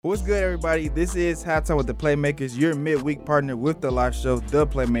What's good, everybody? This is Halftime with the Playmakers, your midweek partner with the live show, The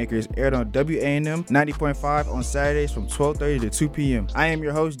Playmakers, aired on WANM 90.5 on Saturdays from 12:30 to 2 p.m. I am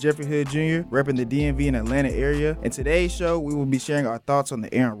your host, Jeffrey Hood Jr., repping the DMV and Atlanta area. In today's show, we will be sharing our thoughts on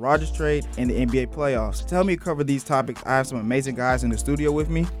the Aaron Rodgers trade and the NBA playoffs. To help me cover these topics, I have some amazing guys in the studio with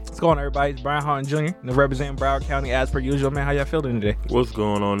me. What's going on, everybody? It's Brian Houghton Jr., representing Broward County as per usual. Man, how y'all feeling today? What's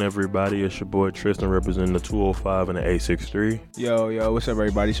going on, everybody? It's your boy Tristan, representing the 205 and the 863. Yo, what's up,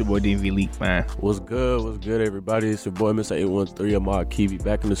 everybody? It's your boy DMV Leak, man. What's good, everybody? It's your boy Mr. 813 Ahmad Kiwi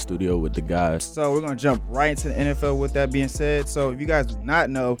back in the studio with the guys. So we're going to jump right into the NFL with that being said. So if you guys do not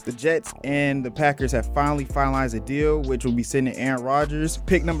know, the Jets and the Packers have finally finalized a deal, which will be sending Aaron Rodgers,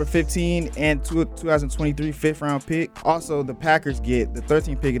 pick number 15 and 2023 fifth round pick. Also, the Packers get the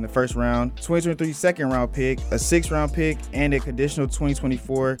 13th pick in the first round, 2023 second round pick, a 6th round pick, and a conditional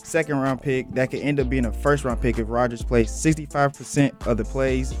 2024 second round pick that could end up being a first round pick if Rodgers plays 65% of the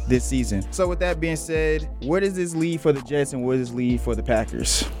plays this season. So with that being said, where does this lead for the Jets and where does this lead for the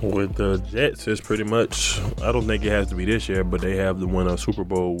Packers? With the Jets, it's pretty much, I don't think it has to be this year, but they have to win a Super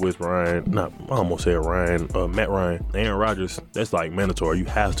Bowl with Matt Ryan, Aaron Rodgers. That's like mandatory. You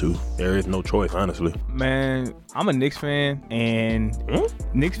have to. There is no choice, honestly. Man, I'm a Knicks fan, and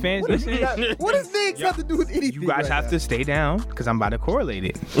Knicks fans, listen. What does Knicks have to do with anything? You guys have to stay down because I'm about to correlate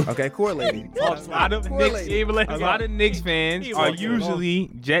it. Okay, correlating. A lot of Knicks fans are usually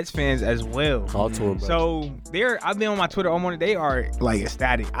Jets fans as well. All to him, so I've been on my Twitter all morning. They are like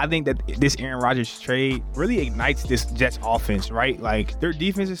ecstatic. I think that this Aaron Rodgers trade really ignites this Jets offense, right? Like their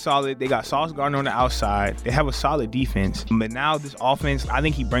defense is solid. They got Sauce Gardner on the outside. They have a solid defense. But now this offense, I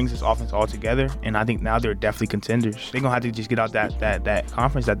think he brings this offense all together, and I think now they're definitely contenders. They're gonna have to just get out that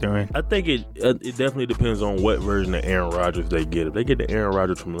conference that they're in. I think it definitely depends on what version of Aaron Rodgers they get. If they get the Aaron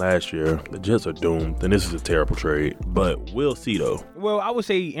Rodgers from last year, the Jets are doomed. Then this is a terrible trade. But we'll see, though. Well, I would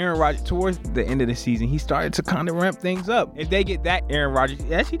say Aaron Rodgers, towards the end of the season, he started to kind of ramp things up. If they get that Aaron Rodgers,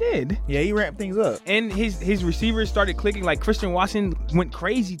 yes, he did. Yeah, he ramped things up. And his receivers started clicking. Like Christian Watson went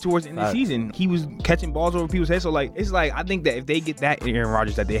crazy towards the end of the season. He was catching balls over people's heads. So, I think that if they get that Aaron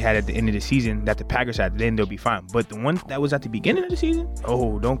Rodgers that they had at the end of the season, that the Packers had, then they'll be fine. But the one that was at the beginning of the season,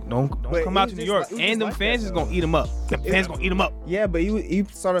 don't come out to New York. And them fans is gonna eat him up. The fans gonna eat him up. Yeah, but he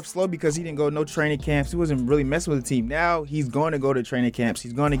started off slow because he didn't go no training camps. He wasn't really messing with the team. Now he's going to go to training camps.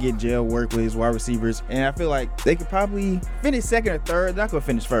 He's going to get jail work with his wide receivers. And I feel like they could probably finish second or third. They're not going to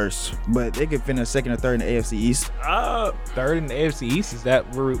finish first, but they could finish second or third in the AFC East. Third in the AFC East? Is that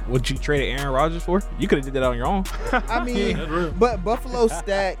what you traded Aaron Rodgers for? You could have did that on your own. I mean, but Buffalo's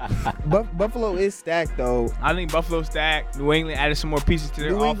stacked. Buffalo is stacked, though. I think Buffalo's stacked. New England added some more pieces to their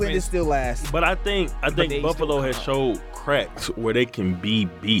offense. New England is still last. But I think Buffalo has showed cracks where they can be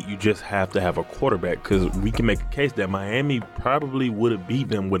beat. You just have to have a quarterback, because we can make a case that Miami probably would have beat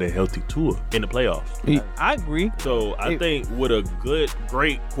them with a healthy Tua in the playoffs. I agree. So I think with a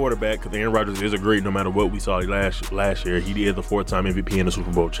great quarterback, because Aaron Rodgers is a great no matter what we saw last year. He is the 4-time MVP and a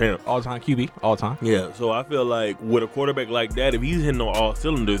Super Bowl champ. All-time QB, all-time. Yeah, so I feel like with a quarterback like that, if he's hitting on all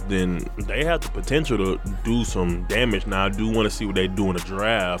cylinders, then they have the potential to do some damage. Now, I do want to see what they do in the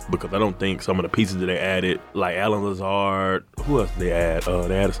draft, because I don't think some of the pieces that they added, like Alan Lazard, who else did they add?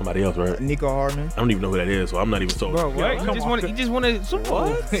 They added somebody else, right? Nico Hardman. I don't even know who that is, so I'm not even so. Bro, what? He just wanted Super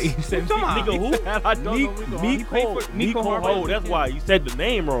Bowl. He said Nico who? I don't know. Nico Hardman. That's why you said the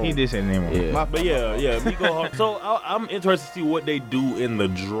name wrong. He did say the name wrong. Yeah. But yeah, Nico Hardman. So I'm interested to see what they do in the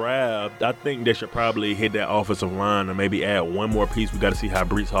draft. I think they should probably hit that offensive line and maybe add one more piece. We got to see how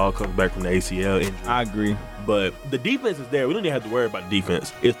Breece Hall comes back from the ACL injury. I agree. But the defense is there. We don't even have to worry about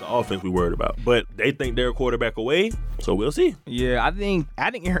defense. It's the offense we're worried about. But they think they're a quarterback away, so we'll see. Yeah, I think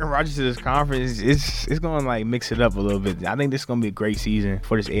Aaron Rodgers to this conference is going to like mix it up a little bit. I think this is going to be a great season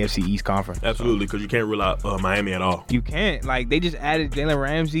for this AFC East conference. Absolutely, because you can't rule out Miami at all. You can't. Like, they just added Jalen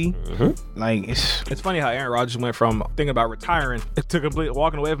Ramsey. Mm-hmm. Like, it's funny how Aaron Rodgers went from thinking about retiring to completely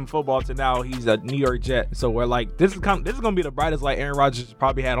walking away from football to now he's a New York Jet. So we're like, this is going to be the brightest light Aaron Rodgers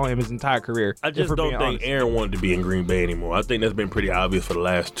probably had on him his entire career. I just don't think Aaron wanted to be in Green Bay anymore. I think that's been pretty obvious for the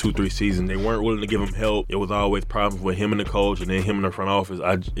last 2-3 seasons. They weren't willing to give him help. It was always problems with him and the coach and then him in the front office.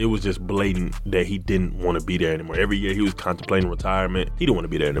 It was just blatant that he didn't want to be there anymore. Every year he was contemplating retirement. He didn't want to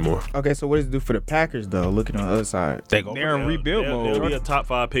be there anymore. Okay, so what does it do for the Packers, though, looking on the other side? They're in rebuild mode. They'll be a top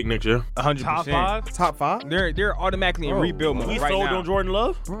 5 pick next year. 100%. Top 5? Top 5? They're automatically in rebuild mode He's right sold now. on Jordan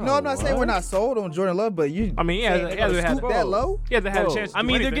Love? No, I'm not saying we're not sold on Jordan Love, but you. I mean, he hasn't had that low. He hasn't had a chance to I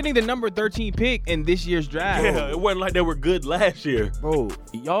mean, they're getting the number 13 pick in this year's draft. draft. Yeah, it wasn't like they were good last year. Bro,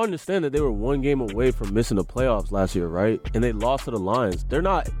 y'all understand that they were one game away from missing the playoffs last year, right? And they lost to the Lions. They're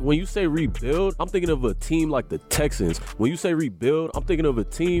not, when you say rebuild, I'm thinking of a team like the Texans. When you say rebuild, I'm thinking of a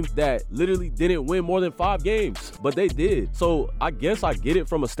team that literally didn't win more than 5 games, but they did. So I guess I get it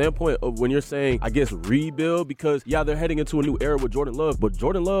from a standpoint of when you're saying, I guess, rebuild, because yeah, they're heading into a new era with Jordan Love, but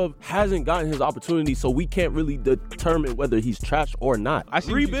Jordan Love hasn't gotten his opportunity, so we can't really determine whether he's trash or not.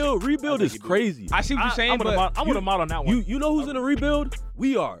 Rebuild is crazy. I see what you're saying, I'm with a mod on that one. You know who's in a rebuild?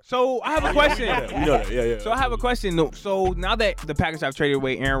 We are. So I have a question. We know that. Yeah. So I have a question. So now that the Packers have traded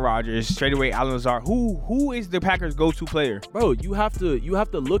away Aaron Rodgers, traded away Allen Lazard, who is the Packers' go-to player? Bro, you have to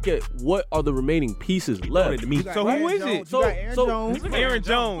look at what are the remaining pieces left. So who is it? So Aaron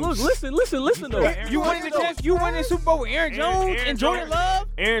Jones. Look, listen though. You won the Super Bowl with Aaron Jones and Jordan Love?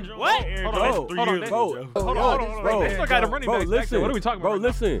 Aaron Jones. What? Hold on, Bro, they still got a running back. Listen, What are we talking about? Bro,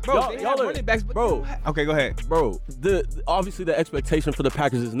 listen. Y'all are running backs. Bro. Okay, go ahead. Bro, obviously the expectation for the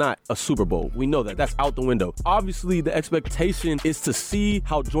Packers is not a Super Bowl. We know that. That's out the window. Obviously, the expectation is to see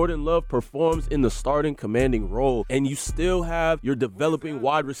how Jordan Love performs in the starting commanding role. And you still have your developing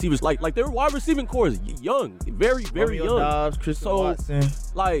wide receivers. Like their wide receiving core is young. Very, very young. Dobbs, Christian Watson.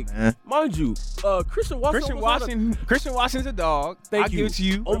 Mind you, Christian Watson's a dog. Thank I'll you. give it to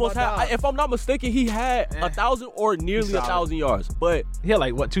you. Almost had, if I'm not mistaken, he had 1,000 or nearly 1,000 yards. But He had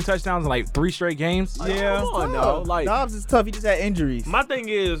like 2 touchdowns in like 3 straight games. Yeah. come on now. Like, Dobbs is tough. He just had injuries. My thing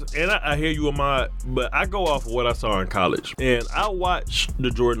is, and I hear you, Ahmad, but I go off of what I saw in college. And I watched the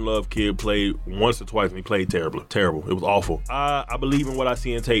Jordan Love kid play once or twice, and he played terrible. It was awful. I believe in what I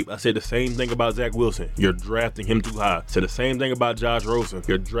see in tape. I said the same thing about Zach Wilson. You're drafting him too high. Said the same thing about Josh Rosen.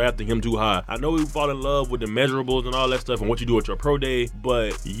 You're drafting him too high. I know we fall in love with the measurables and all that stuff and what you do at your pro day,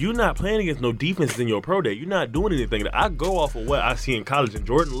 but you're not playing against no defenses in your pro day. You're not doing anything. I go off of what I see in college, and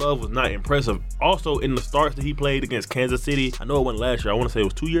Jordan Love was not impressive. Also, in the starts that he played against Kansas City, I know it wasn't last year. I want to say it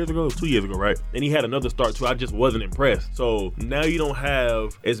was 2 years ago. It was 2 years ago, right? And he had another start too. I just wasn't impressed. So now you don't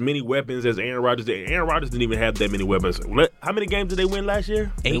have as many weapons as Aaron Rodgers did. Aaron Rodgers didn't even have that many weapons. How many games did they win last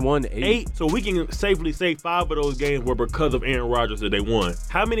year? they won 8. So we can safely say 5 of those games were because of Aaron Rodgers that they won.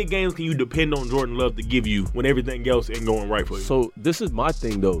 How many games can you depend on Jordan Love to give you when everything else ain't going right for you? So this is my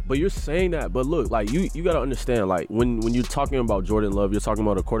thing though. But you're saying that, but look, like you got to understand, like when you're talking about Jordan Love, you're talking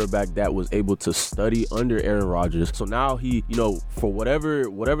about a quarterback that was able to study under Aaron Rodgers. So now he, for whatever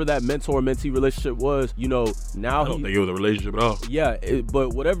that mentor-mentee relationship was, now I don't think it was a relationship at all. Yeah,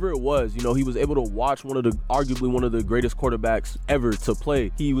 but whatever it was, he was able to watch arguably one of the greatest quarterbacks ever to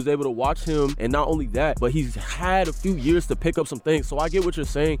play. He was able to watch him, and not only that, but he's had a few years to pick up some things. So I get what you're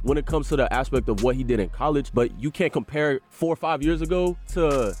saying when it comes to the aspect of what he did in college, but you can't compare 4 or 5 years ago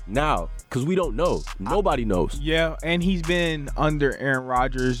to now, because we don't know. Nobody knows. Yeah, and he's been under Aaron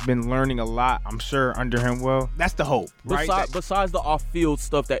Rodgers, been learning a lot, I'm sure, under him. Well, that's the hope, right? Besides the off-field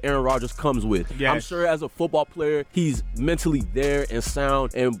stuff that Aaron Rodgers comes with. Yes. I'm sure as a football player, he's mentally there and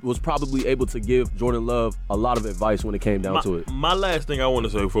sound and was probably able to give Jordan Love a lot of advice when it came down to it. My last thing I want to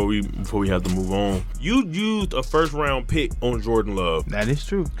say before we have to move on, you used a first-round pick on Jordan Love. That is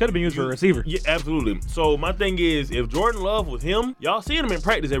true. Could have been used for a receiver. Yeah, absolutely. So my thing is, if Jordan Love was him, y'all seeing him in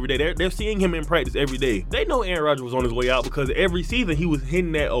practice every day. They're seeing him in practice every day. They know Aaron Rodgers was on his way out because every season he was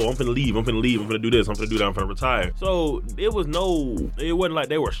hitting that, I'm finna leave, I'm finna do this, I'm finna do that, I'm finna retire. So it wasn't like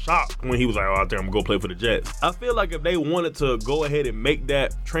they were shocked when he was like, out there, I'm gonna go play for the Jets. I feel like if they wanted to go ahead and make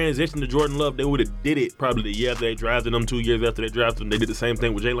that transition to Jordan Love, they would have did it probably the year after they drafted him, 2 years after they drafted him. They did the same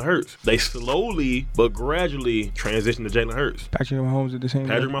thing with Jalen Hurts. They slowly but gradually transitioned to Jalen Hurts. Patrick Mahomes did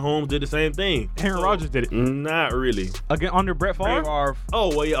the same thing. Aaron Rodgers did it. Not really. Again, under Brett Favre?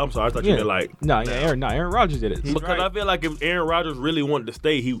 Oh, well, yeah, I'm sorry. I thought you meant like... Aaron Rodgers did it. Because I feel like if Aaron Rodgers really wanted to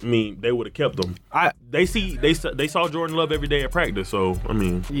stay, they would have kept him. They saw Jordan Love every day at practice, so, I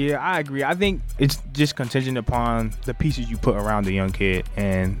mean... Yeah, I agree. I think it's just contingent upon the pieces you put around the young kid,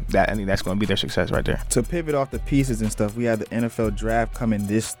 and I think that's going to be their success right there. To pivot off the pieces and stuff, we have the NFL draft coming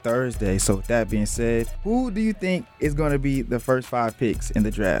this Thursday. So with that being said, who do you think is going to be the first 5 picks in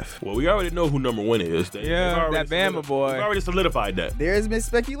the draft? Well, we already know who number 1 is. That Bama boy. We've already solidified that. There's been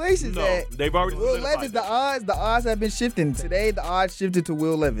speculations that they've already Will Levis, the odds have been shifting. Today, the odds shifted to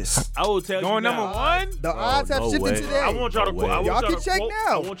Will Levis. I will tell Going you number 1? The odds have shifted today. I want y'all to quote. Y'all can check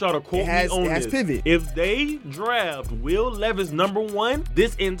now. I want y'all to quote me on this. Pivot. If they draft Will Levis number 1,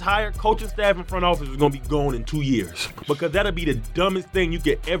 this entire coaching staff and front office is going to be gone in 2 years. Because that'll be the dumbest thing you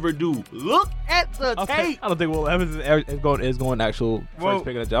could ever do. Look at the tape. I don't think Will Evans is going actual first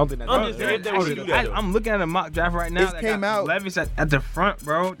pick of the draft. I don't think that's I'm just saying they would do that. I'm looking at a mock draft right now. It came out. Levis at the front,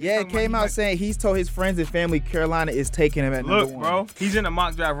 bro. Yeah, it came out saying he's told his friends and family Carolina is taking him at number 1. Look, bro, he's in a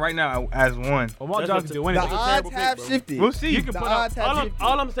mock draft right now as 1. 1. Lamar Jackson did win The it. odds have shifted. We'll see. You can put up.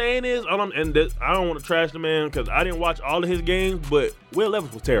 All I'm saying is, I don't want to trash the man because I didn't watch all of his games, but Will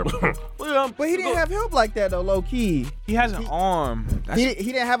Levis was terrible. But he didn't have help like that though, low key. He has an arm. He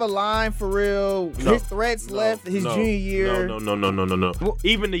didn't have a line for real. No. His threats left his junior year. No.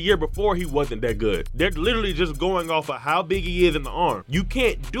 Even the year before, he wasn't that good. They're literally just going off of how big he is in the arm. You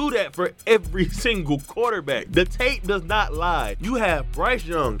can't do that for every single quarterback. The tape does not lie. You have Bryce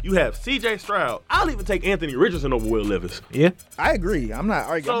Young. You have C.J. Stroud. I'll even take Anthony Richardson over Will Levis. Yeah. I agree. I'm not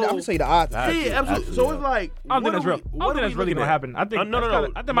arguing. So- I'm gonna say the odds. Yeah, absolutely. So it's like, I don't think that's real. I don't think that's really gonna happen. I think no.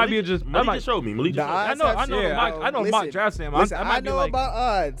 I think might be just. Malik just showed me. Malik just showed me. I know mock drafts him. Listen, I might I be know like, about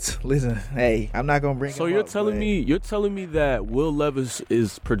odds. Listen, hey, I'm not gonna bring. So him you're up, telling me that Will Levis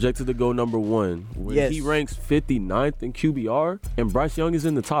is projected to go number 1 when Yes. he ranks 59th in QBR and Bryce Young is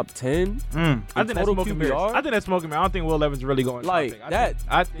in the top 10? I think that's total smoking mirrors. QBR? I think that's smoking mirrors. I don't think Will Levis is really going. Like that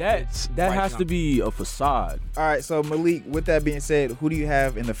has to be a facade. All right, so Malik, with that being said, who do you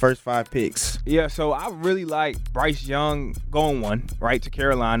have in the first 5 picks? Yeah, so I really like Bryce Young going 1, right, to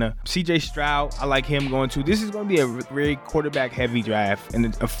Carolina. C.J. Stroud, I like him going 2. This is going to be a very quarterback-heavy draft,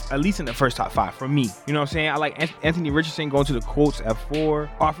 at least in the first top 5 for me. You know what I'm saying? I like Anthony Richardson going to the Colts at 4.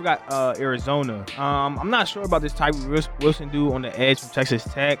 Oh, I forgot Arizona. I'm not sure about this Tyree Wilson dude on the edge from Texas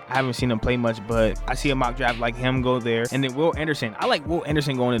Tech. I haven't seen him play much, but I see a mock draft like him go there. And then Will Anderson. I like Will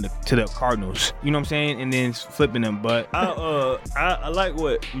Anderson going to the Cardinals. You know what I'm saying? And then flipping him, but I like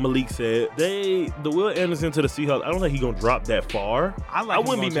what Malik said. The Will Anderson to the Seahawks. I don't think he's gonna drop that far. I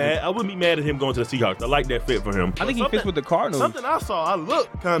wouldn't be mad. I wouldn't be mad at him going to the Seahawks. I like that fit for him. I think he fits with the Cardinals. Something I saw, I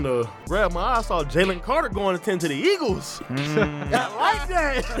looked kind of grabbed my eye. I saw Jalen Carter going to 10 to the Eagles. I like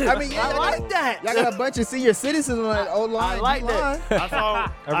that. I mean, I like that. Y'all got a bunch of senior citizens on that old line. I like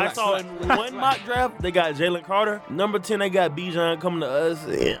that. I saw in one mock draft they got Jalen Carter. Number 10 they got Bijan coming to us.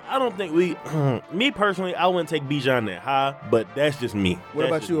 I don't think me personally, I wouldn't take Bijan that high, but that's just me. What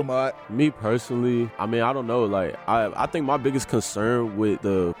about you, Ahmad? Me personally, I mean, I don't know. Like, I think my biggest concern with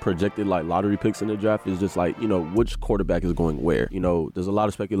the projected like lottery picks in the draft is just like, which quarterback is going where. There's a lot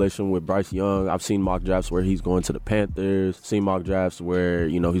of speculation with Bryce Young. I've seen mock drafts where he's going to the Panthers. Seen mock drafts where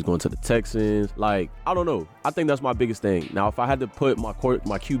he's going to the Texans. Like, I don't know. I think that's my biggest thing. Now, if I had to put my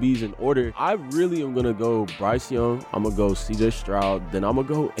QBs in order, I really am gonna go Bryce Young. I'm gonna go C.J. Stroud. Then I'm gonna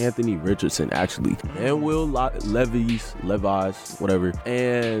go Anthony Richardson actually, and Will Levis, whatever.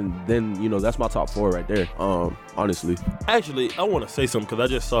 And then that's my top 4 right there. Honestly. Actually, I want to say something because I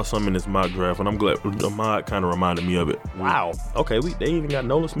just saw something in this mock draft, and I'm glad Ahmad kind of reminded me of it. Wow. Okay, they even got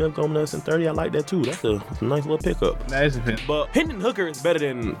Nolan Smith going to us in 30. I like that too. That's a nice little pickup. That is a pick. But Hendon Hooker is better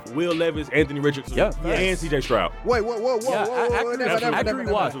than Will Levis, Anthony Richardson, and C.J. Stroud. Wait, whoa. Accurate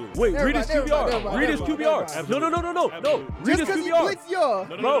watch. Wait, read his QBR. Read his QBR. No. Read his Just because he QBR. blitz y'all.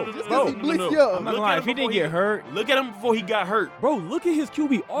 Bro, Just because he blitz y'all. I'm not gonna lie, if he didn't get hurt. Look at him before he got hurt. Bro, look at his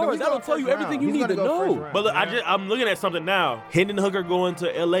QBR. No, he's That'll going tell you first everything round. you He's need to gonna go know. first round. But look, I'm looking at something now. Hendon Hooker going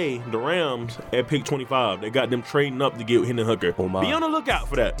to L.A., the Rams, at pick 25. They got them trading up to get Hendon Hooker. Oh my. Be on the lookout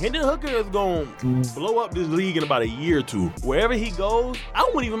for that. Hendon Hooker is going to blow up this league in about a year or two. Wherever he goes, I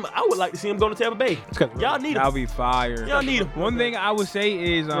would like to see him go to Tampa Bay. Y'all need him. That'll be fire. Y'all need him. One thing I would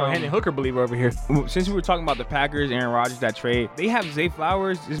say is Hendon Hooker believer over here. since we were talking about the Packers, Aaron Rodgers, that trade, they have Zay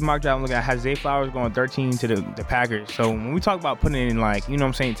Flowers. This mock draft I'm looking at has Zay Flowers going 13 to the Packers. So when we talk about putting in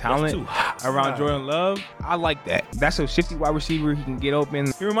talent around Jordan Love, I like that. That's a shifty wide receiver. He can get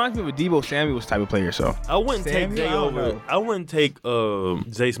open. He reminds me of a Debo Samuels type of player. So I wouldn't take Zay over. I wouldn't take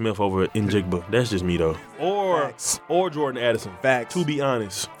Zay Smith over Njigba. That's just me though. Or Jordan Addison. Facts. To be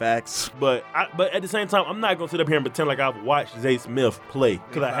honest. Facts. But at the same time, I'm not gonna sit up here and pretend like I've watched Zay Smith play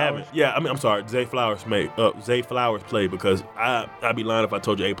because I haven't. Yeah, I'm sorry, Zay Flowers play because I'd be lying if I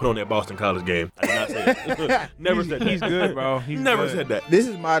told you, hey, put on that Boston College game. I did not say that. Never said that. He's good, bro. He's Never good. said that. This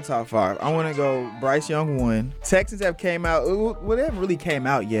is my top 5. I want to go Bryce Young 1. Texans have came out. Well, they haven't really came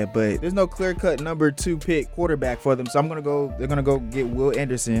out yet, but there's no clear-cut number 2 pick quarterback for them. So they're gonna go get Will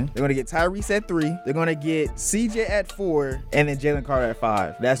Anderson. They're gonna get Tyrese at 3. They're gonna get CJ at 4, and then Jalen Carter at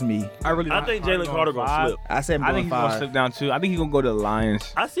 5. That's me. I think Jalen Carter gonna slip. I said I think he's gonna slip down too. I think he's gonna go to the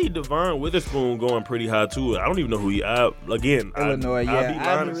Lions. I see Devon Witherspoon going pretty high too. I don't even know who he. Illinois,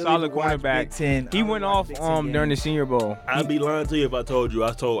 yeah. I'd Solid cornerback. He went off during the Senior Bowl. be lying to you if I told you.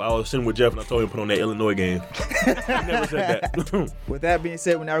 I was sitting with Jeff and I told him to put on that Illinois game. He never said that. With that being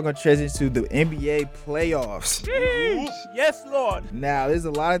said, now we're going to transition to the NBA playoffs. Yes, Lord. Now, there's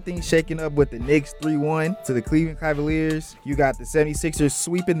a lot of things shaking up with the Knicks 3-1 to the Cleveland Cavaliers. You got the 76ers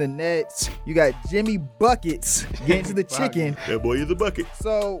sweeping the Nets. You got Jimmy Buckets getting to the chicken. That boy is a bucket.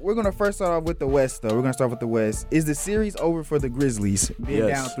 So we're going to first start off with the West, though. We're going to start with the West. Is the series over for the Grizzlies being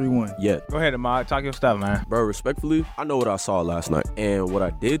down 3-1? Yeah. Go ahead, Ahmad. Talk your stuff, man. Bro, respectfully, I know what I saw last night. And what I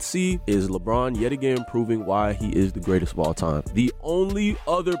did see is LeBron yet again proving why he is the greatest of all time. The only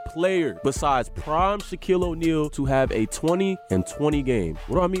other player besides prime Shaquille O'Neal to have a 20 and 20 game.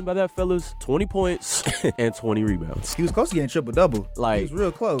 What do I mean by that, fellas? 20 points and 20 rebounds. He was close to getting triple-double. Like, he was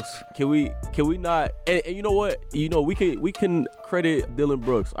real close. Can we not? And you know what? You know, we can credit Dillon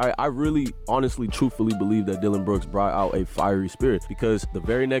Brooks. I really, honestly, truthfully believe that Dillon Brooks brought out a fiery spirit, because the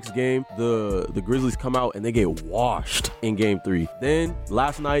very next game, the Grizzlies come out and they get washed in game 3. Then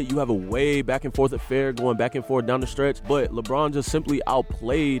last night, you have a way back and forth affair going back and forth down the stretch, but LeBron just simply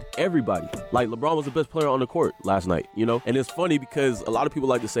outplayed everybody. Like, LeBron was the best player on the court last night, you know? And it's funny because a lot of people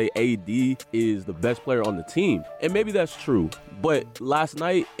like to say AD is the best player on the team. And maybe that's true. But last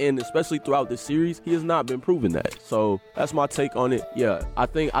night, and especially throughout this series, he has not been proving that. So that's my take on it. Yeah, I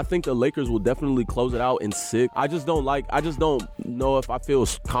think the Lakers will definitely close it out in 6. I just don't know if I feel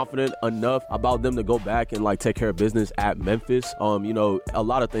confident enough about them to go back and like take care of business at Memphis. You know, a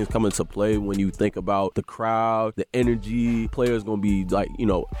lot of things come into play when you think about the crowd, the energy. Players gonna be like, you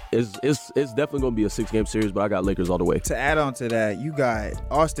know, it's definitely gonna be a 6-game series, but I got Lakers all the way. To add on to that, you got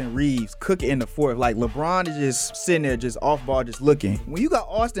Austin Reeves cooking in the 4th. Like, LeBron is just sitting there, just off ball, just looking. When you got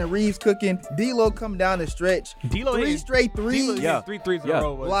Austin Reeves cooking, D'Lo come down the stretch, D'Lo 3 straight threes. Yeah, 3 threes in a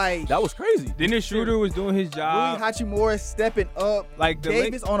row. Like, that was crazy. Dennis Schroeder was doing his job. Rui Hachimura stepping up. Like,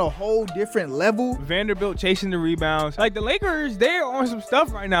 Davis on a whole different level. Vanderbilt chasing the rebounds. Like, the Lakers, they're on some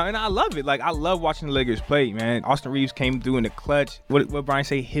stuff right now, and I love it. Like, I love watching the Lakers play, man. Austin Reeves came through in the clutch. What Brian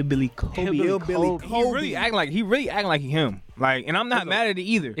say? Hillbilly Kobe. He really acting like he him. Like, and I'm not mad at it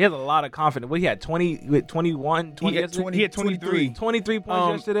either. He has a lot of confidence. What, he had 21, 20 he had 23. 23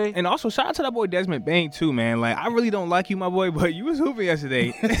 points yesterday. And also, shout out to that boy Desmond Bane, too, man. Like, I really don't like you, my boy, but you was hooping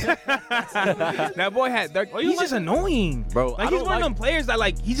yesterday. That boy had 30. He's just annoying. Bro, like, he's one of them players that,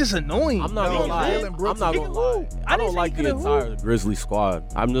 like, he's just annoying. I'm not gonna lie. I don't like the entire Grizzly squad.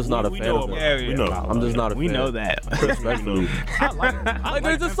 I'm just not a fan of them. I'm just not a fan. We know that. Respectfully. Like,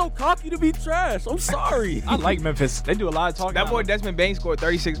 they're just so cocky to be trash. I'm sorry. I like Memphis. They do a lot of talking. That boy Desmond Bane scored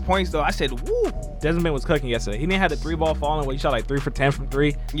 36 points, though. I said, woo. Desmond Bane was cooking yesterday. He didn't have the 3-ball falling where he shot like 3 for 10 from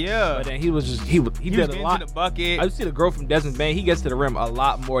 3. Yeah. But then he was just, he did a lot. To the bucket. I just see the growth from Desmond Bane. He gets to the rim a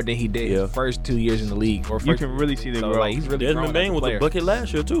lot more than he did his first 2 years in the league. You can really see the growth. Like, he's really Desmond Bane was a bucket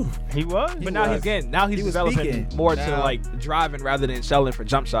last year too. He was. But now he's developing more to like driving rather than shelling for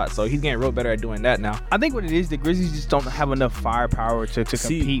jump shots. So he's getting real better at doing that now. I think what it is, the Grizzlies just don't have enough firepower to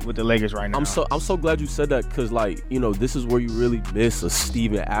compete with the Lakers right now. I'm so glad you said that, because, like, you know, this is where you really miss a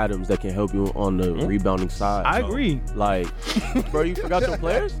Steven Adams that can help you on the rebounding side. I agree. Like, bro, you forgot your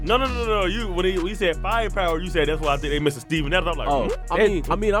players? No. When he said firepower, you said that's why I think they missed a Steven Adams. I'm like,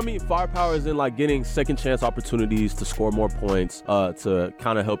 I mean, firepower is in like getting second chance opportunities to score more points, to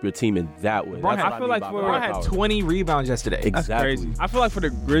kind of help your team in that way. I feel like Bron had 20 rebounds yesterday. Exactly. That's crazy. I feel like for the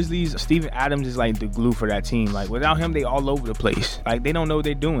Grizzlies, Steven Adams is like the glue for that team. Like, without him, they all over the place. Like, they don't know what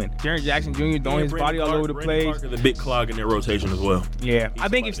they're doing. Jaren Jackson Jr. throwing his body all over the place. Clark is a big clog in their rotation as well. Yeah, I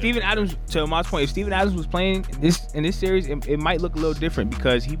think if Steven Adams, to Ahmad's point, if Steven Adams was playing in this series, it might look a little different,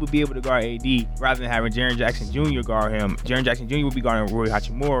 because he would be able to guard AD rather than having Jaren Jackson Jr. guard him. Jaren Jackson Jr. would be guarding Rui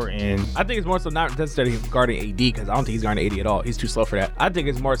Hachimura, and I think it's more so not necessarily guarding AD, because I don't think he's guarding AD at all. He's too slow for that. I think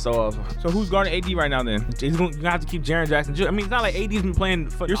it's more so of. So who's guarding AD right now then? He's going to have to keep Jaren Jackson Jr. I mean, it's not like AD's been playing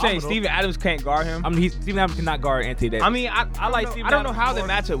phenomenal. You're saying Steven Adams can't guard him? I mean, Steven Adams cannot guard Anthony Davis. I mean, I like Steven Adams. I don't know how the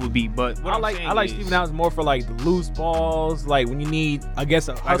matchup would be, but what I like Steven Adams more for like the loose balls, like when you need, I guess,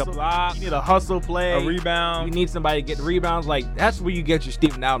 a block, you need a hustle play, a rebound. You need somebody to get the rebounds. Like, that's where you get your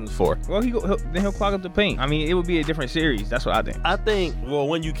Steven Adams for. Well, then he'll clog up the paint. I mean, it would be a different series. That's what I think. Well,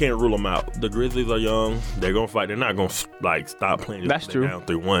 when you can't rule them out, the Grizzlies are young. They're gonna fight. They're not gonna like stop playing. That's true. Down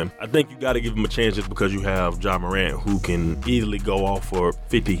 3-1. I think you got to give them a chance just because you have John Morant, who can easily go off for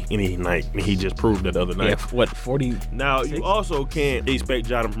 50 any night. And he just proved that the other night. Yeah, what, 40? Now, you also can't expect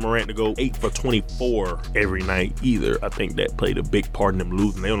John Morant to go 8 for 24 every night either. I think that played a big part in them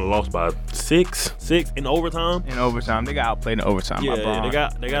losing. They only lost by six in overtime. In overtime, they got outplayed in overtime.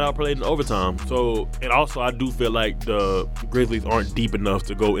 Yeah, they got outplayed in overtime. So, and also I do feel like the Grizzlies aren't deep enough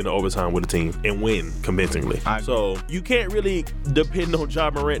to go into overtime with a team and win convincingly. So you can't really depend on Ja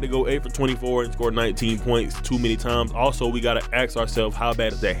Morant to go 8 for 24 and score 19 points too many times. Also, we gotta ask ourselves, how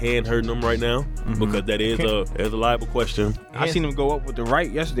bad is that hand hurting him right now? Because that is a liable question. I seen him go up with the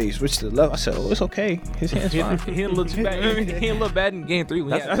right yesterday, switch to the left. I said, oh, it's okay. His hand's fine. He didn't look too bad. He didn't look bad in game 3.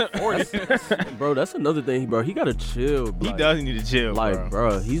 Bro, that's another thing, bro. He gotta chill. He does need to chill, like,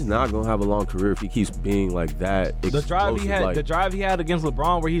 bro. He's not gonna have a long career if he keeps being like that. The drive he had against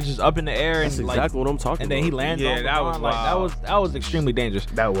LeBron, where he's just up in the air and that's exactly what I'm talking about. And then he landed on LeBron. That was extremely dangerous.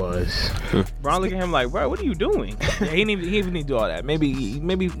 That was. LeBron look at him like, bro, what are you doing? Yeah, he didn't even need to do all that. Maybe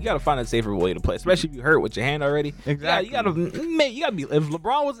you gotta find a safer way to play, especially if you hurt with your hand already. Exactly. Yeah, you gotta be.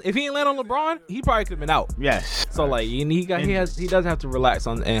 If he didn't land on LeBron, he probably could have been out. Yes. So like he does have to relax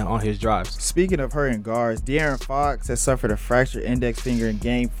on his drives. Speaking of hurting guards, De'Aaron Fox has suffered a fractured index finger in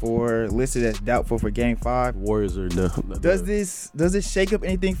Game 4, listed as doubtful for Game 5. Warriors are done. Does this shake up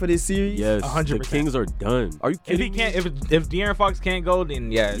anything for this series? Yes, 100%. The Kings are done. Are you kidding me? If De'Aaron Fox can't go,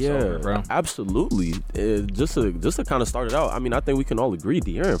 then it's over, bro. Absolutely. Just to kind of start it out, I mean, I think we can all agree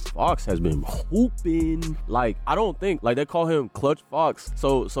De'Aaron Fox has been hooping. Like, I don't think, like, they call him Clutch Fox.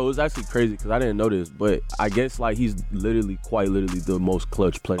 So it's actually crazy because I didn't know this, but I guess, like, he's quite literally the most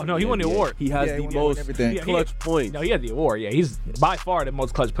clutch player. Oh, no, he won the award. He has the most clutch points. No, he had the award. Yeah, he's by far the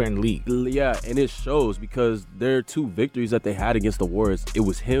most clutch player in the league. Yeah, and it shows because there are 2 victories that they had against the Warriors. It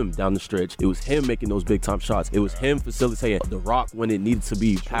was him down the stretch. It was him making those big time shots. It was him facilitating the rock when it needed to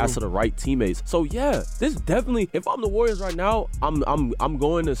be passed to the right teammates. So yeah, this definitely. If I'm the Warriors right now, I'm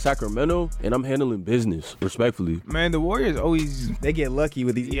going to Sacramento and I'm handling business respectfully. Man, the Warriors always they get lucky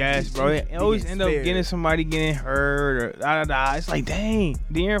with these. Yes, bro. They always end up getting somebody getting hurt or It's like, dang,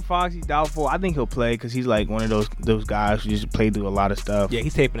 De'Aaron Fox, he's doubtful. I think he'll play because he's like one of those guys who just play through a lot of stuff. Yeah,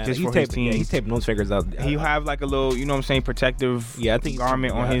 he's taping that. He's taping those fingers out. He'll have like a little, you know what I'm saying, protective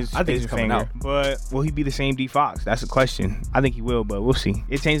garment on his coming out. But will he be the same D Fox? That's the question. I think he will, but we'll see.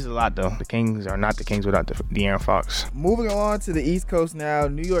 It changes a lot though. The Kings are not the Kings without De'Aaron Fox. Moving on to the East Coast now.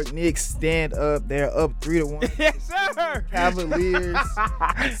 New York Knicks stand up. They're up 3-1. Yes, sir. Cavaliers.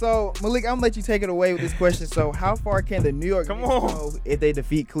 So Malik, I'm gonna let you take it away with this question. So how far can the New York Knicks go if they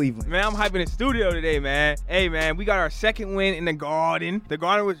defeat Cleveland? Man, I'm hyping the studio today, man. Hey, man, we got our second win in the Garden. The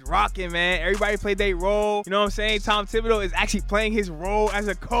Garden was rocking, man. Everybody played their role. You know what I'm saying? Tom Thibodeau is actually playing his role as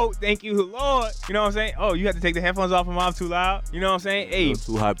a coach. Thank you, Lord. You know what I'm saying? Oh, you have to take the headphones off, I'm too loud. You know what I'm saying? Hey,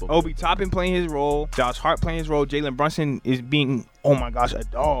 too hype. Obi Toppin playing his role. Josh Hart playing his role. Jalen Brunson is being, oh my gosh, a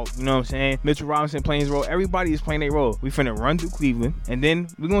dog. You know what I'm saying? Mitchell Robinson playing his role. Everybody is playing their role. We finna run through Cleveland, and then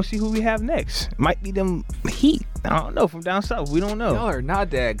we're gonna see who we have next. Might be them Heat. I don't know, from down south. We don't know. Y'all are not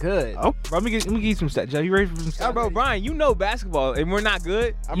that good. Oh, bro, let me give you some stats. Joe, you ready for some stats? Bro, Brian, you know basketball, and we're not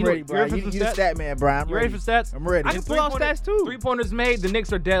good. I'm ready, Brian. You the stat man, Brian. You ready for stats? I'm ready. I can pull out stats too. 3-pointers made, the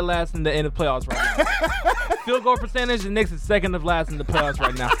Knicks are dead last in the end of the playoffs right now. Field goal percentage, the Knicks is second of last in the playoffs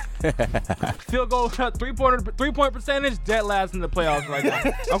right now. Field goal, three-point percentage, dead last in the playoffs right now.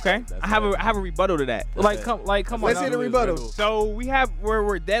 Okay, I have a rebuttal to that. Come on. Let's hear the rebuttal. So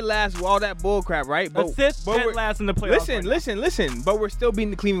we're dead last with all that bull crap, right? But dead last in the playoffs. Listen. But we're still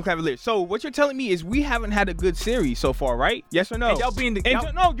beating the Cleveland Cavaliers. So what you're telling me is we haven't had a good series so far, right? Yes or no? And y'all being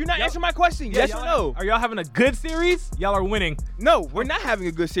no, you're not answering my question. Yes or no? Are y'all having a good series? Y'all are winning. No, we're not having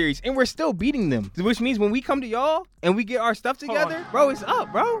a good series, and we're still beating them. Which means when we come to y'all and we get our stuff together, bro, it's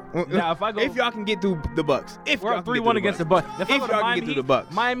up, bro. Now if y'all can get through the Bucks, if we're up 3-1 against the Bucks, if y'all can get through the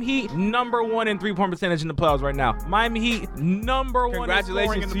Bucks, Miami Heat number 1 in 3-point percentage in the playoffs right now. Miami Heat number 1 in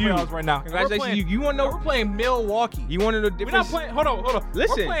scoring in the playoffs right now. Congratulations to you. You want to know? We're playing Milwaukee. You want to know the difference? We're not playing. Hold on.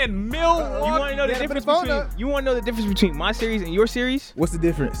 Listen. We're playing Milwaukee. You want to know the difference between? You want to know the difference between my series and your series? What's the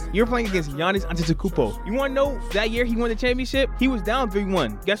difference? You're playing against Giannis Antetokounmpo. You want to know that year he won the championship? He was down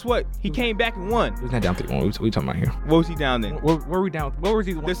 3-1. Guess what? He came back and won. He was not down 3-1. What are we talking about here? What was he down then? Where were we down? What was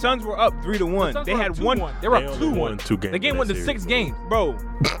he? The Suns were up 3-1. They had one. They were up 2-1. The game went to 6 games, bro.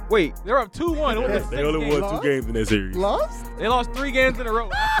 Wait, they were up 2-1. They only won 2 games in that series. Lost? They lost 3 games in a row.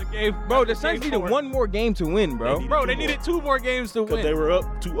 Bro, the Suns needed 1 more game to win, bro. They needed 2 more games to win. Because they were up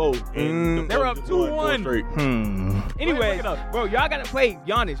 2-0. They were up 2-1. Anyway, bro, y'all gotta play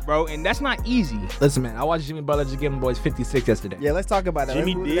Giannis, bro, and that's not easy. Listen, man, I watched Jimmy Butler just give them boys 56 yesterday. Yeah, let's talk about that.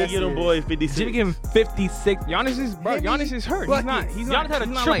 Jimmy did get them boys 56. Jimmy gave him 56. Giannis is hurt. Giannis had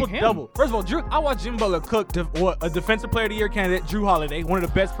a triple-double. First of all, I watched Jimmy Butler cook a Defensive Player of the Year candidate, Drew Holiday, one of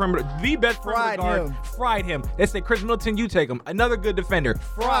the best perimeter guard. Fried him. They say, Chris Middleton, you take him. Another good defender.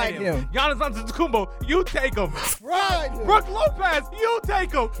 Fried him. Giannis Antetokounmpo, you take him. him. Right. Brook Lopez, you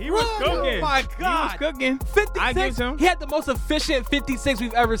take him. He was cooking. Oh my God. He was cooking. 56. I give him. He had the most efficient 56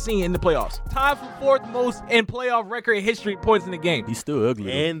 we've ever seen in the playoffs. Tied for fourth most in playoff record history points in the game. He's still ugly.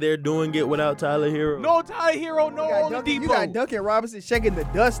 though. And they're doing it without Tyler Hero. No Tyler Hero, no You got Oladipo. Duncan Robinson shaking the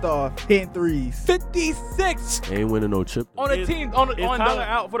dust off, hitting threes. 56 They ain't winning no chip. on a team. On Is the Tyler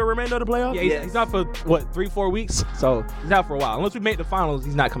out for the remainder of the playoffs? Yeah, he's out for what, 3-4 weeks? So he's out for a while. Unless we make the finals,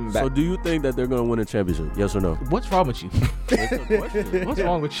 he's not coming back. So do you think that they're gonna win a championship? Yes or no? What's wrong with you? That's a question. What's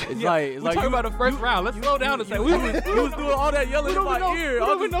wrong with you? It's like we talking about the first round. Let's slow down and say we was doing all that yelling in my ear. We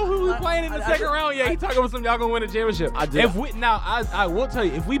don't even know who we playing in the second round yet. He talking about some y'all gonna win a championship. I will tell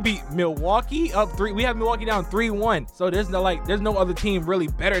you, if we beat Milwaukee up 3, we have Milwaukee down 3-1. So there's no other team really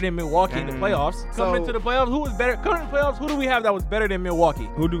better than Milwaukee in the playoffs. Coming into the playoffs, who was better? Coming into the playoffs, who do we have that was better than Milwaukee?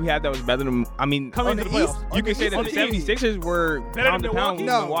 Who do we have that was better than? I mean, Coming into the playoffs. you can say that the 76ers were Better pound than to pound with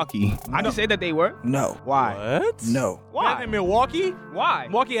Milwaukee? Milwaukee. I can say that they were. No. Why? What? No. Better Why? than Milwaukee? Why?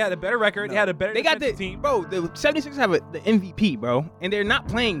 Milwaukee had a better record. They had a better They got the defensive team. bro. The 76ers have the MVP, bro, and they're not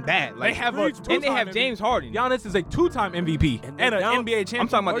playing bad. Like, They have a and they two-time have MVP. James Harden. Giannis is a 2-time MVP and they're an down- NBA champion. I'm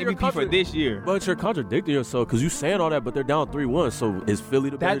talking about Bro, the you're MVP for confident. this year. But you're contradicting yourself because you saying all that, but they're down 3-1. So is Philly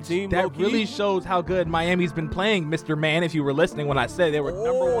the better team? That low-key? really shows how good Miami's been playing, Mr. Man. If you were listening when I said they were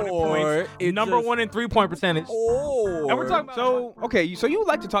number one in Or points, it number just- one in 3-point percentage. Or And we're talking about So okay, so you would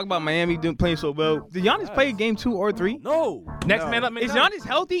like to talk about Miami playing so well? Did Giannis play game 2 or 3? no. next No. man up. Is Giannis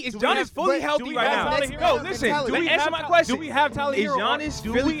healthy? Is Do we have- Giannis fully but healthy do we right have now? Tyler Hero? No, listen. Do Let we me answer have my Ty- question. Do we have Tyler Is Hero? Giannis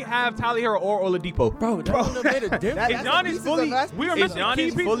do Philly- we have Tyler Hero or Oladipo? Bro, that wouldn't have made a difference. That- Is that's the Giannis pieces fully? of last- We are Is missing key Giannis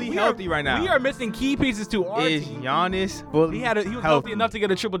pieces. fully We healthy are, right now? We are missing key pieces to our Is team. Giannis fully He was healthy enough to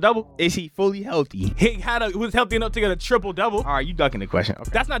get a triple double. Is he fully healthy? He was healthy enough to get a triple double. All right, you ducking the question. Okay.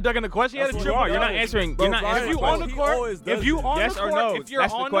 That's not ducking the question. He had a That's triple what You're double. not answering. Bro, You're not Brian, If answering. you my on question. the He court, always does if you it. on Yes the or court, no? if you're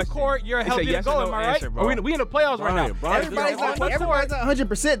That's the on the question. court, you're It's a healthy yes to or go. no Am I right? answer, bro. We in the playoffs right now. Brian, Everybody's on the everybody's court.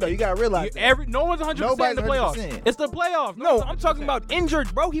 100% though. You gotta realize that. No one's 100% in the playoffs. 100%. It's the playoffs. No, I'm talking about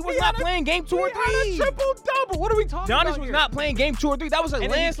injured, bro. He was not playing game 2 or 3. Triple double. What are we talking about? Giannis was here? not playing game 2 or 3. That was a And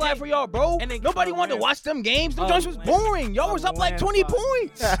then he landslide came- for y'all, bro. and then- Nobody a wanted to land- watch them games. Them a games was land- boring. Y'all was up like 20 landslide.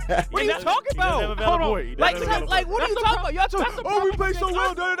 points. What are you talking He doesn't have a about? valid Hold on. point. He Like, doesn't have a valid like, what are you That's the talking about? Y'all talking, that's the oh, we problem play so against well.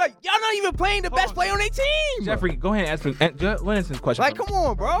 us. Da, da, da. Y'all not even playing the best on. player on their team. Jeffrey, go ahead and answer. Go ahead and answer this question. Like, come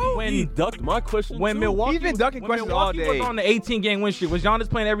on, bro. He ducked my question. When too. Milwaukee, He's been ducking when questions Milwaukee all day. was on the 18-game win streak, was Giannis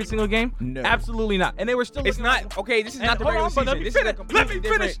playing every single game? No. Absolutely not. And they were still. It's looking not like- okay. This is And not the hold regular on, but let season. me This is a finish. completely Let me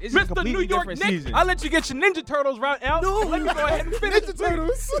different. finish. This is a Mr. New completely York different Knicks. season. I'll let you get your Ninja Turtles route out. No. Let me go ahead and finish. Ninja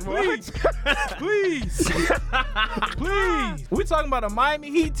Turtles. Please. Please. Please. We're talking about a Miami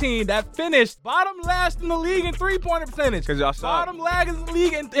Heat team that finished bottom last in the league in three-pointer percentage. 'Cause y'all suck. Bottom last in the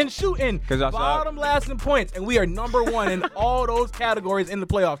league in shooting. 'Cause y'all suck. Bottom last in points. And we are number one in all those categories in the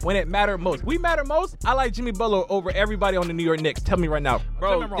playoffs when it mattered most. We matter most. I like Jimmy Butler over everybody on the New York Knicks. Tell me right now. Tell me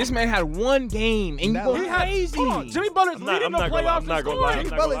Bro, I'm wrong. this man had one game and you That go was- He had- crazy. Hold on, Jimmy Butler's I'm not- leading I'm the not gonna- playoffs I'm not in gonna lie. scoring. I'm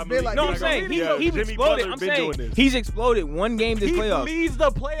not Butler's gonna- been like- No, I'm He's saying Yeah, he's Jimmy exploded. Butler's I'm been saying doing this. he's exploded one game this He playoff. leads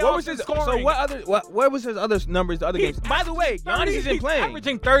the playoffs What was in his? scoring. So what was his other numbers? The other games. By the way, Giannis isn't He's playing.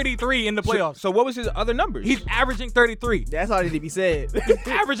 averaging 33 in the playoffs. So what was his other numbers? He's averaging 33. That's all needs to be said.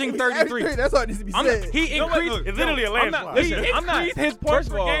 Averaging 33. That's all needs to be I'm- said. He No, wait, increased. look, It's literally a I'm not- landslide. listen, He I'm not- increased his points first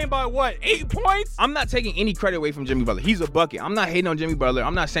of per all- game by what? 8 points? I'm not taking any credit away from Jimmy Butler. He's a bucket. I'm not hating on Jimmy Butler.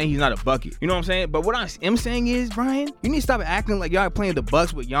 I'm not saying he's not a bucket. You know what I'm saying? But what I am saying is, Brian, you need to stop acting like y'all playing the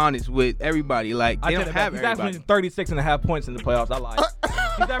Bucks with Giannis with everybody. Like they don't have He's everybody. averaging 36.5 points in the playoffs. I lied.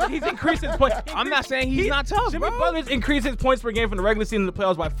 He's increased his points. I'm not saying he's not tough, Jimmy bro. Butler's increased his points per game from the regular season to the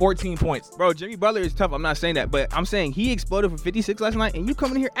playoffs by 14 points. Bro, Jimmy Butler is tough. I'm not saying that, but I'm saying he exploded for 56 last night, and you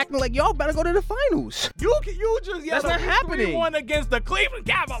coming here acting like y'all better go to the finals. You just That's not happening. 3-1 against the Cleveland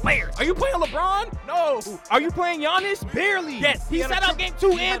Cavaliers. Are you playing LeBron? No. Are you playing Giannis? Barely. Yes. He had sat a out game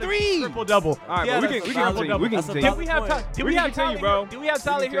 2 and 3. Triple double. All right, but we can continue. We can That's a continue. Did we have point. Did We we can have continue, Tyler bro. Hero? Did we have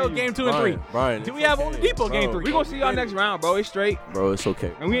Tyler can Hero continue. game 2 and 3? Brian, Do we it's have okay. Oladipo game Bro, 3? We gonna see y'all next round, bro. It's straight, Bro, it's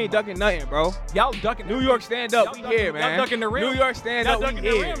okay. and we ain't ducking nothing, bro. Y'all ducking. New York stand up, we Y'all ducking- here, man. Y'all ducking the rim. New York stand Y'all up, we ducking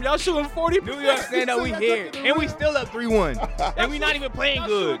the here. rim. Y'all shooting 40%. New York stand up, we here, and we still up 3-1, and we not even playing Y'all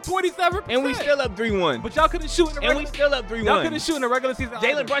good, shooting 27%. and we still up 3-1, But y'all couldn't shoot in the and we regular. still up Y'all couldn't 3-1. shoot in the regular season. either.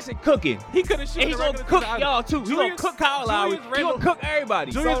 Jalen Brunson cooking, He couldn't shoot. and he's in the gonna regular cook season y'all either. too. He's gonna Julius- cook Kyle Lowry. Julius He's gonna cook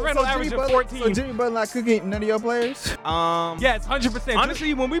everybody. Julius Randle Jimmy averaging Butler- 14. So Jimmy Butler not cooking none of your players? Yeah, it's 100%.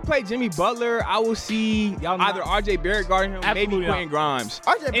 Honestly, when we play Jimmy Butler, I will see Y'all not- either RJ Barrett guarding him, maybe Absolutely Quentin not. Grimes.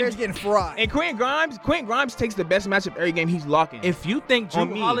 Grimes. RJ Barrett's getting fried. And Quentin Grimes takes the best matchup every game he's locking. If you think On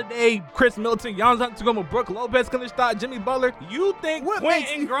Drew me. Holiday, Chris Middleton, Giannis Antetokounmpo, Brook Lopez gonna stop Jimmy Butler, you think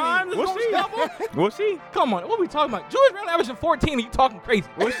Quentin Grimes is We'll gonna see. stop him? We'll see. Come on, what are we talking about? Julius Randle averaging 14 and you talking crazy.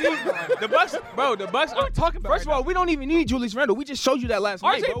 We'll see. The Bucks. What are we talking about First of all, we don't even need Julius Randle. We just showed you that last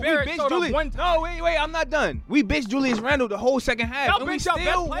night. RJ bro. Barrett We bitched showed up Julius. one time. No, wait, I'm not done. We bitched Julius Randle the whole second half. Y'all and we bench y'all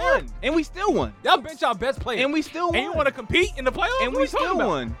still best player? won. And we still won. Y'all bench y'all best player. And we still won. And you want to compete in the playoffs? And What we are you talking still about?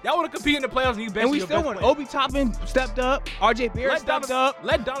 won. Y'all want to compete in the playoffs and you bench And we your still best won. player. Obi Toppin stepped up. RJ Barrett stepped up.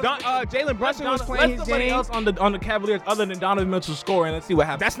 Let Donovan Jalen Brunson was playing his somebody game. else on the Cavaliers other than Donovan Mitchell score and let's see what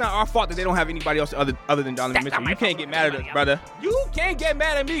happens. That's not our fault that they don't have anybody else other than Donovan Mitchell. You can't get mad at us, brother. You can't get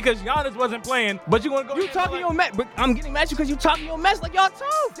mad at me because Giannis wasn't playing, but you want to go. You talking your mess, but I'm getting mad at you because you talking your mess like y'all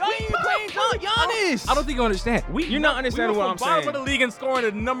tough. Y'all ain't playing Giannis. I don't think you understand. You're not understanding what I'm Bottom saying. of the league and scoring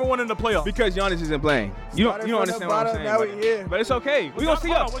the number one in the playoffs. Because Giannis isn't playing. You don't understand what I'm saying. Now we here. But it's okay. We gonna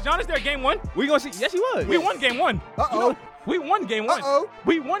see us. Was Giannis there game one? We gonna see. Yes, he was. We won game one. Uh-oh. We won game one. Uh-oh.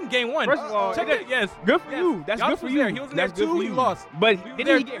 We won game one. First of all, check it. Yes. Good for Yes. you. That's Giannis good for was you. there. He was in That's there good too. for He you. lost. But He was didn't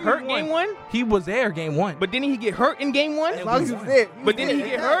there he get too. hurt He game won. one? He was there game one. But didn't he get hurt in game one? As long as he was there. But didn't he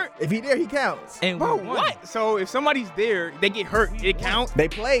get hurt? If he there, he counts. And Bro, we won. what? So if somebody's there, they get hurt, it counts. They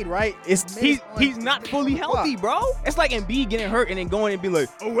played, right? It's He's not fully healthy, bro. It's like Embiid getting hurt and then going and be like,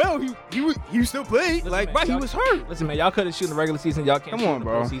 oh well, he still played. Listen, Like, man, bro, he y'all- was hurt. Listen, man, y'all couldn't shoot in the regular season. Y'all can't Come shoot on, in the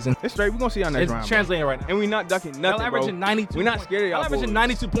bro. postseason. It's straight. We're gonna see y'all next It's round. bro. translating right now. And we not ducking nothing, Y'all bro. averaging 92 We not points. scared of y'all Y'all averaging boys.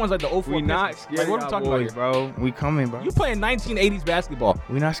 92 points like the 04 We not Pistons. scared Like, what of are we y'all talking boys, about here? bro. We coming, bro. You playing 1980s basketball.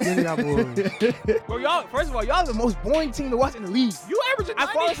 We not scared of y'all boys. Bro, y'all, first of all, y'all the most boring team to watch in the league. You averaging I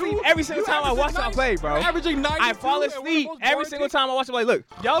 92. fall asleep every single time I watch y'all play, bro. You're averaging 92. I fall and we're the asleep most every boring single team. time I watch it. Like, look,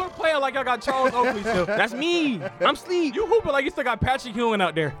 Y'all are playing like y'all got Charles Oakley still. that's me. I'm asleep. You hooping like you still got Patrick Ewing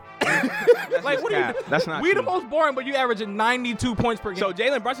out there. Like, what are you? That's not We true. the most boring, but you averaging 92 points per game. So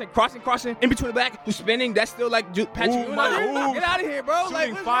Jalen Brunson crossing in between the back, who's spinning. That's still like Patrick Ewing out here. Get out of here, bro. Like,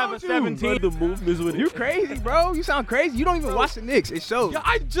 Shooting what's 5 wrong of with you? 17. The movements with You it. crazy, bro. You sound crazy. You don't even watch the Knicks. It shows. Yeah,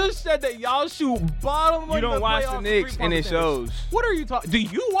 I just said that y'all shoot bottom of You don't the watch the playoffs Knicks, three-point and it percentage. shows. What are you talking? Do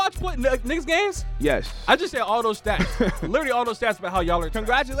you watch Knicks games? Yes. I just said all those stats. Literally all those stats about how y'all are.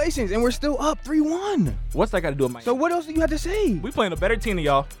 Congratulations, and we're still up 3-1. What's that got to do with my? So what else do you have to say? We playing a better team than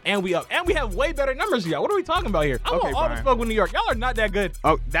y'all, and we up, and we have way better numbers than y'all. What are we talking about here? I Okay, want all the Brian. smoke with New York. Y'all are not that good.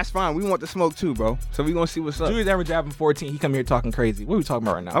 Oh, that's fine. We want the smoke too, bro. So we gonna see what's up. Julius average having 14. He come here talking crazy. What are we talking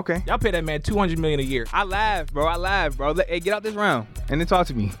about right now? Okay. Y'all pay that man $200 million a year. I laugh, bro. Hey, get out this round and then talk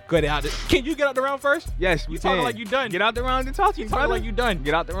to me. Good out. Can you get out the round first? Yes, we You talking can. like you done. Get out the round and talk to me, Talking brother. like you done.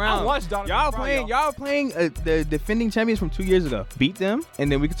 Get out the round. I watched Donovan Y'all Brown, playing. Y'all playing the defending champions from 2 years ago. Beat them,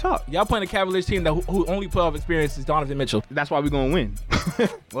 and then we can talk. Y'all playing a Cavaliers team that who only playoff experience is Donovan Mitchell. That's why we gonna win.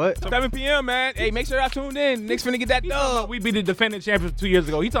 What? 7 p.m., man. Hey, make sure y'all tuned in. Knicks finna get that He's talking about dub. we beat the defending champions 2 years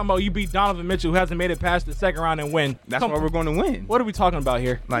ago. He talking about you beat Donovan Mitchell, who hasn't made it past the second round and win. That's Come why on. we're gonna win. What are we talking about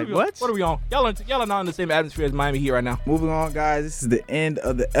here? Like, are we- what? What are we on? Y'all are not in the same atmosphere as Miami Heat right now. Moving on, guys. This is the end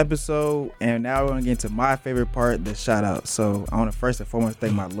of the episode, and now we're gonna get into my favorite part, the shout out. So I want to first and foremost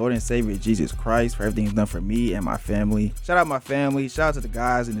thank my Lord and Savior Jesus Christ for everything He's done for me and my family. Shout out my family. Shout out to the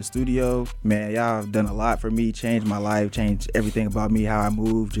guys in the studio. Man, y'all have done a lot for me, changed my life, changed everything about me, how I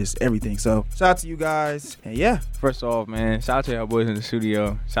move, just everything. So shout out to you guys, and yeah. First off, man, shout out to y'all boys in the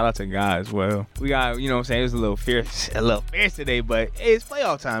studio. Shout out to God as well. We got, you know what I'm saying, it was a little fierce today, but hey, it's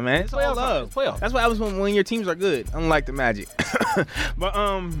playoff time, man. It's all Playoff time. love. It's playoff. That's what happens when your teams are good, unlike the Magic. But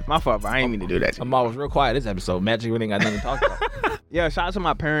my fault, bro. I ain't mean to do that to you. Amal was real quiet this episode. Magic really ain't got nothing to talk about. Yeah, shout out to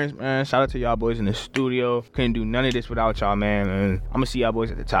my parents, man. Shout out to y'all boys in the studio. Couldn't do none of this without y'all, man. And I'm gonna see y'all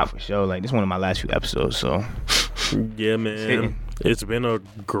boys at the top for sure. Like, this is one of my last few episodes, so Yeah, hitting. man. It's been a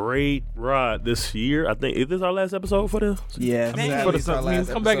great ride this year. I think, is this our last episode for this? Yeah, Man, sadly, for the it's our summer, last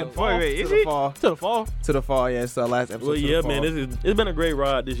come back in episode. fall. Wait, To is the it? fall. To the fall. To the fall, yeah, it's our last episode. Well, to the yeah, fall. man, it's been a great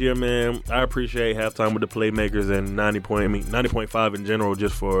ride this year, man. I appreciate halftime with the Playmakers and 90.5 in general,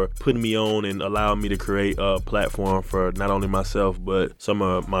 just for putting me on and allowing me to create a platform for not only myself but some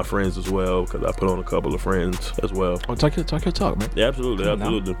of my friends as well, because I put on a couple of friends as well. Oh, talk your talk, man. Yeah, absolutely, Come on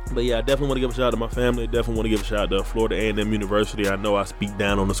absolutely. But yeah, I definitely want to give a shout out to my family. Definitely want to give a shout out to Florida A&M University. I know I speak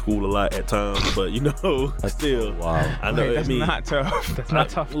down on the school a lot at times, but you know, still, Wow. I know. Wait, that's I mean, not tough. That's not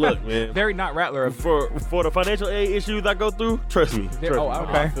tough. Look, man. Very not Rattler. For the financial aid issues I go through, trust me. Oh, Trust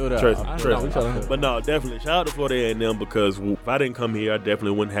me. okay. feel that. Trust I me, feel trust that. me. But no, definitely shout out to Florida A&M, because if I didn't come here, I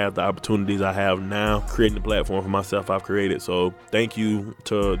definitely wouldn't have the opportunities I have now, creating the platform for myself I've created. So thank you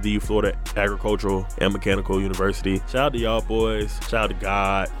to the Florida Agricultural and Mechanical University. Shout out to y'all boys. Shout out to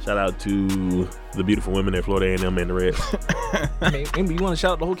God. Shout out to the beautiful women at Florida A&M and the Reds. I mean, Amy, you want to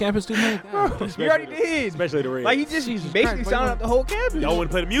shout out the whole campus too, man? God. You already did. Especially the Reds. Like, he just basically Christ, sounded out the whole campus. Y'all want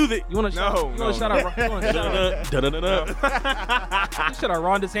to play the music? You want to shout out? You want to shout out? You want to shout out? Da-da-da-da. Shout out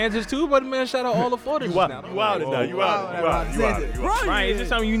Ron DeSantis too, but man, shout out all the Florida. You wild now. You wild. Ryan, is this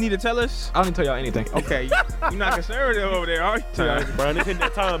something you need to tell us? I don't even tell y'all anything. Okay, you're not conservative over there, are you? Brian, it's hitting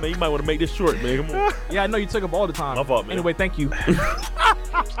that time, man. You might want to make this short, man. Come on. Yeah, I know you took up all the time. My fault, man. Anyway, thank you.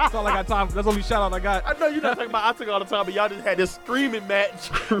 That's all I got time for. That's the only shout out I got. I know you're not talking about I took all the time, but y'all just had this screaming match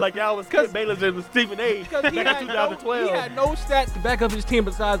like y'all was Skip Bayless and Stephen A. Because Back in 2012. he had no stats to back up his team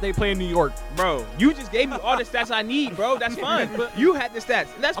besides they play in New York. Bro, you just gave me all the stats I need, bro. That's fine. You had the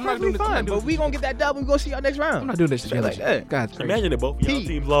stats. And that's I'm not perfectly doing this. I'm fine. not doing But we gonna get that dub. We gonna see y'all next round. I'm not doing this shit like that. God, it's crazy. Imagine that both of y'all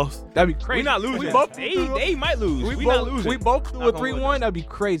teams lost. That'd be crazy. We not losing. We both They might lose. We not losing. We both do a 3-1. That'd be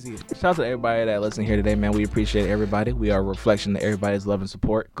crazy. Shout out to everybody that listened here today, man. We appreciate everybody. We are a reflection of everybody's love and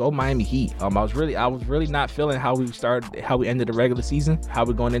support. Go Miami Heat. I was really not feeling how we ended the regular season, how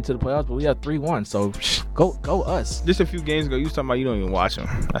we're going into the playoffs, but we have 3-1. So go us. Just a few games ago, you was talking about you don't even watch them.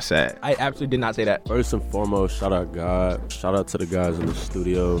 That's sad. I absolutely did not say that. First and foremost, shout out God. Shout out to the guys in the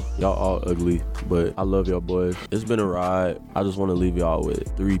studio. Y'all all ugly, but I love y'all boys. It's been a ride. I just want to leave y'all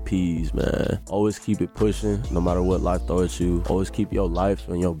with 3 P's, man. Always keep it pushing, no matter what life throws at you. Always keep your life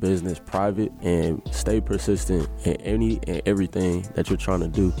and your business private, and stay persistent in any and everything that you're trying to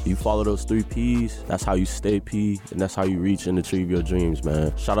do. You follow those 3 P's, that's how you stay P, and that's how you reach and achieve your dreams,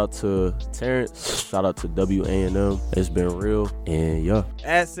 man. Shout out to Terrence. Shout out to WA&M. It's been real, and yeah.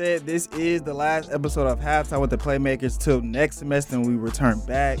 As said, this is the last episode of Halftime with the Playmakers till next semester when we return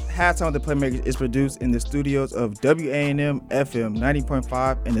back. Halftime with the Playmakers is produced in the studios of WA&M FM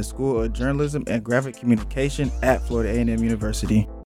 90.5 in the School of Journalism and Graphic Communication at Florida A&M University.